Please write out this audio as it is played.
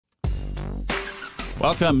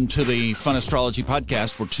Welcome to the Fun Astrology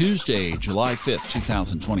Podcast for Tuesday, July 5th,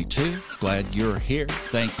 2022. Glad you're here.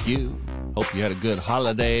 Thank you. Hope you had a good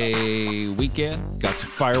holiday weekend. Got some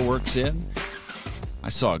fireworks in. I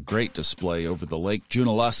saw a great display over the Lake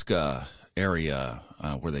Junaluska area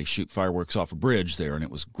where they shoot fireworks off a bridge there, and it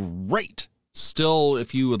was great. Still,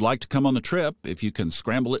 if you would like to come on the trip, if you can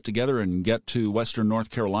scramble it together and get to Western North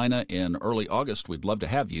Carolina in early August, we'd love to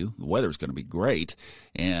have you. The weather's going to be great,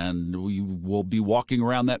 and we will be walking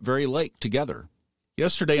around that very lake together.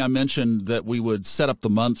 Yesterday, I mentioned that we would set up the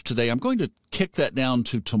month today. I'm going to kick that down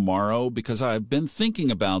to tomorrow because I've been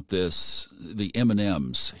thinking about this, the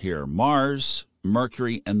M&Ms here. Mars,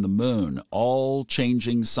 Mercury, and the Moon, all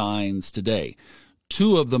changing signs today.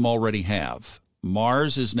 Two of them already have.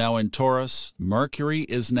 Mars is now in Taurus. Mercury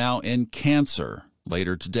is now in Cancer.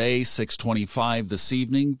 Later today, 6:25 this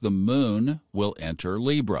evening, the Moon will enter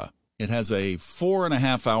Libra. It has a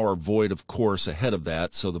 4.5-hour void of course ahead of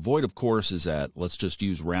that. So the void of course is at, let's just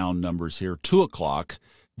use round numbers here, 2 o'clock.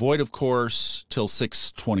 Void of course till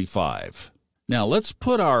 6:25. Now, let's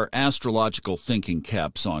put our astrological thinking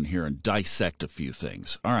caps on here and dissect a few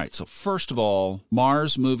things. All right, so first of all,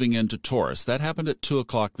 Mars moving into Taurus. That happened at 2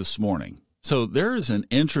 o'clock this morning. So there is an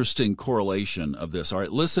interesting correlation of this. All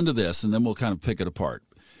right, listen to this, and then we'll kind of pick it apart.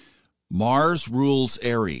 Mars rules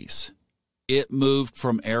Aries. It moved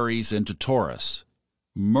from Aries into Taurus.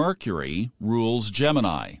 Mercury rules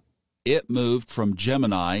Gemini. It moved from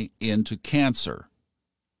Gemini into Cancer.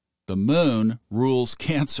 The Moon rules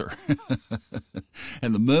Cancer,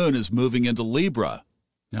 and the Moon is moving into Libra.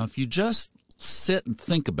 Now, if you just sit and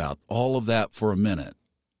think about all of that for a minute,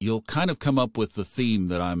 you'll kind of come up with the theme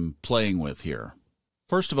that I'm playing with here.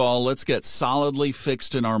 First of all, let's get solidly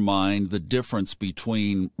fixed in our mind the difference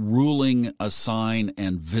between ruling a sign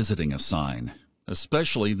and visiting a sign,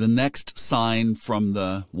 especially the next sign from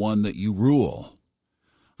the one that you rule.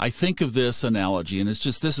 I think of this analogy, and it's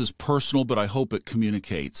just, this is personal, but I hope it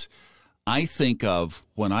communicates. I think of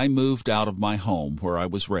when I moved out of my home where I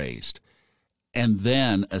was raised and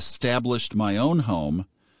then established my own home,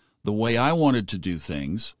 the way I wanted to do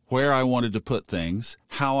things, where I wanted to put things,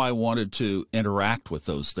 how I wanted to interact with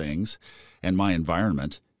those things and my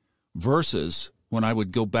environment, versus when I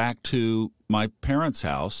would go back to my parents'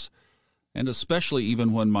 house, and especially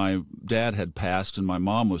even when my dad had passed and my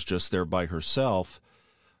mom was just there by herself.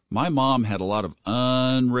 My mom had a lot of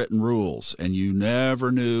unwritten rules, and you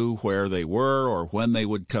never knew where they were or when they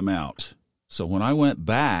would come out. So when I went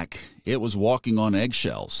back, it was walking on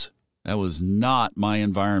eggshells. That was not my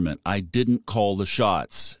environment. I didn't call the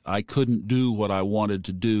shots. I couldn't do what I wanted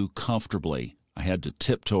to do comfortably. I had to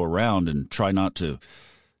tiptoe around and try not to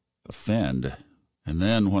offend. And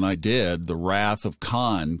then when I did, the wrath of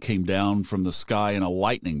Khan came down from the sky in a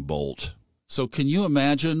lightning bolt. So can you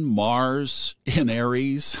imagine Mars in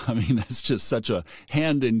Aries? I mean, that's just such a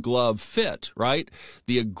hand-in-glove fit, right?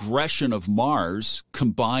 The aggression of Mars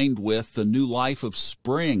combined with the new life of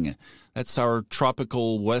spring. That's our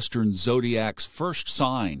tropical western zodiac's first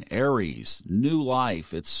sign, Aries, new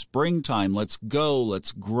life. It's springtime. Let's go.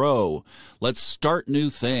 Let's grow. Let's start new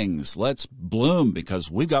things. Let's bloom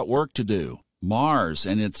because we've got work to do. Mars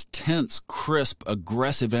and its tense, crisp,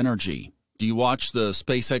 aggressive energy. Do you watch the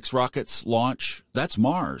SpaceX rockets launch? That's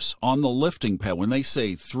Mars on the lifting pad. When they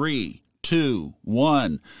say 3, 2,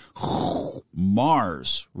 1,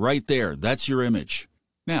 Mars right there. That's your image.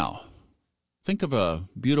 Now, think of a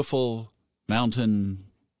beautiful mountain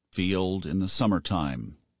field in the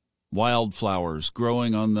summertime. Wildflowers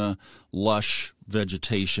growing on the lush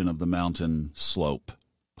vegetation of the mountain slope.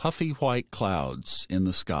 Puffy white clouds in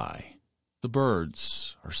the sky. The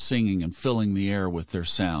birds are singing and filling the air with their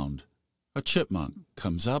sound. A chipmunk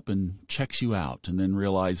comes up and checks you out and then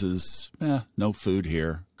realizes, no food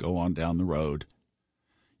here. Go on down the road.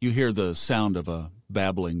 You hear the sound of a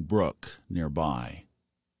babbling brook nearby.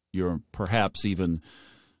 You're perhaps even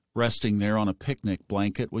resting there on a picnic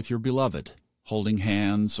blanket with your beloved, holding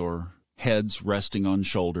hands or heads resting on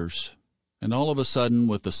shoulders. And all of a sudden,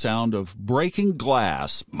 with the sound of breaking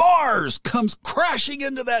glass, Mars comes crashing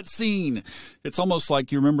into that scene. It's almost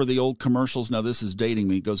like, you remember the old commercials? Now, this is dating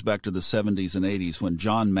me. It goes back to the 70s and 80s when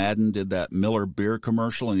John Madden did that Miller beer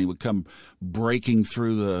commercial, and he would come breaking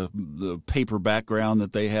through the paper background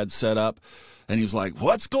that they had set up. And he was like,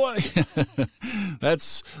 what's going on?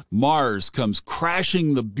 That's Mars comes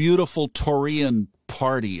crashing the beautiful Taurian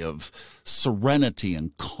party of serenity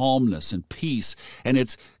and calmness and peace. And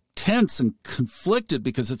it's tense and conflicted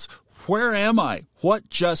because it's, where am I? What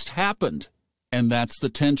just happened? And that's the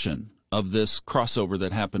tension of this crossover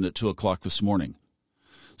that happened at 2 o'clock this morning.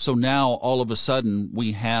 So now all of a sudden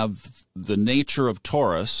we have the nature of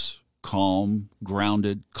Taurus calm,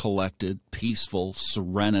 grounded, collected, peaceful.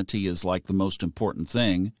 Serenity is like the most important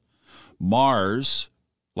thing. Mars,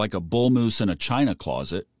 like a bull moose in a china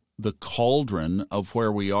closet, the cauldron of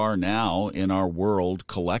where we are now in our world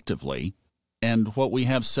collectively. And what we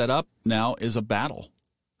have set up now is a battle.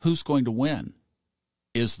 Who's going to win?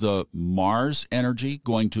 Is the Mars energy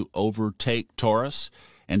going to overtake Taurus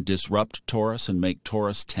and disrupt Taurus and make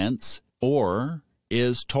Taurus tense? Or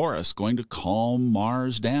is Taurus going to calm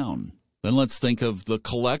Mars down? Then let's think of the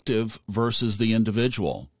collective versus the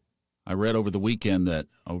individual. I read over the weekend that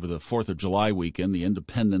over the 4th of July weekend, the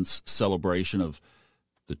independence celebration of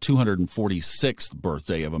the 246th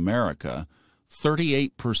birthday of America,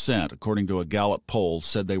 38%, according to a Gallup poll,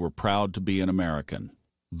 said they were proud to be an American.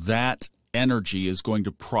 That energy is going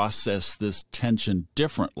to process this tension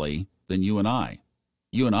differently than you and I.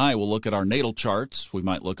 You and I will look at our natal charts. We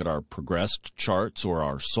might look at our progressed charts or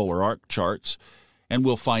our solar arc charts, and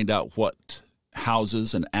we'll find out what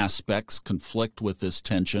houses and aspects conflict with this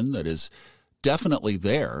tension that is definitely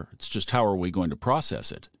there. It's just how are we going to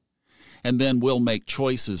process it? And then we'll make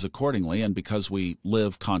choices accordingly, and because we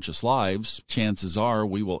live conscious lives, chances are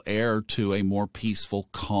we will err to a more peaceful,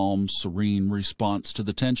 calm, serene response to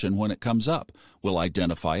the tension when it comes up. We'll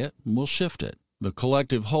identify it, and we'll shift it. The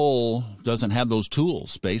collective whole doesn't have those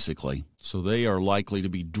tools, basically, so they are likely to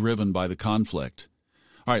be driven by the conflict.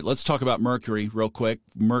 All right, let's talk about Mercury real quick.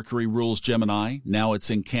 Mercury rules Gemini. Now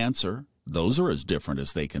it's in Cancer. Those are as different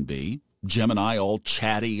as they can be. Gemini, all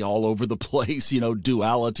chatty, all over the place,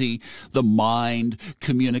 duality, the mind,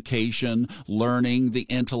 communication, learning, the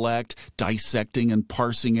intellect, dissecting and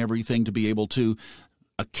parsing everything to be able to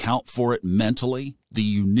account for it mentally, the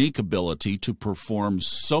unique ability to perform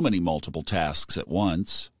so many multiple tasks at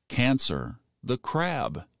once. Cancer, the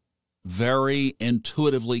crab, very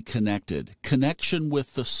intuitively connected, connection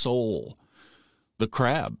with the soul. The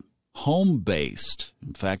crab, home-based.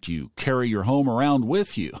 In fact, you carry your home around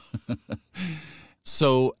with you.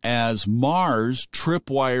 So as Mars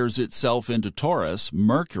tripwires itself into Taurus,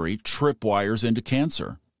 Mercury tripwires into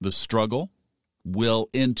Cancer. The struggle? Will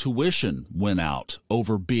intuition win out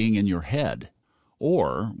over being in your head?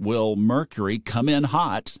 Or will Mercury come in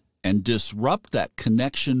hot and disrupt that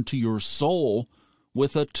connection to your soul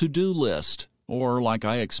with a to-do list? Or, like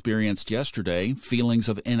I experienced yesterday, feelings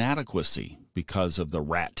of inadequacy because of the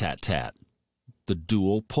rat-tat-tat, the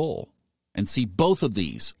dual pull. And see, both of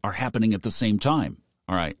these are happening at the same time.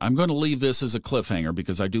 All right, I'm going to leave this as a cliffhanger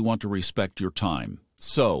because I do want to respect your time.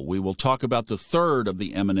 So we will talk about the third of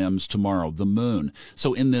the M&Ms tomorrow, the moon.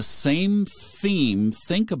 So in this same theme,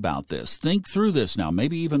 think about this. Think through this now.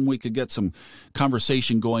 Maybe even we could get some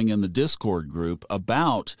conversation going in the Discord group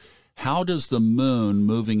about how does the moon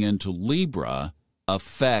moving into Libra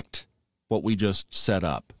affect what we just set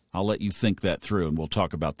up? I'll let you think that through, and we'll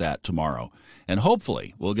talk about that tomorrow. And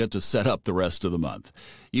hopefully, we'll get to set up the rest of the month.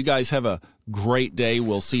 You guys have a great day.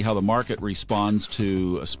 We'll see how the market responds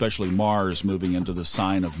to especially Mars moving into the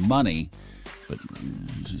sign of money. But,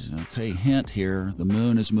 okay, hint here, the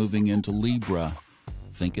moon is moving into Libra.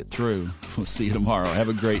 Think it through. We'll see you tomorrow. Have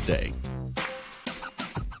a great day.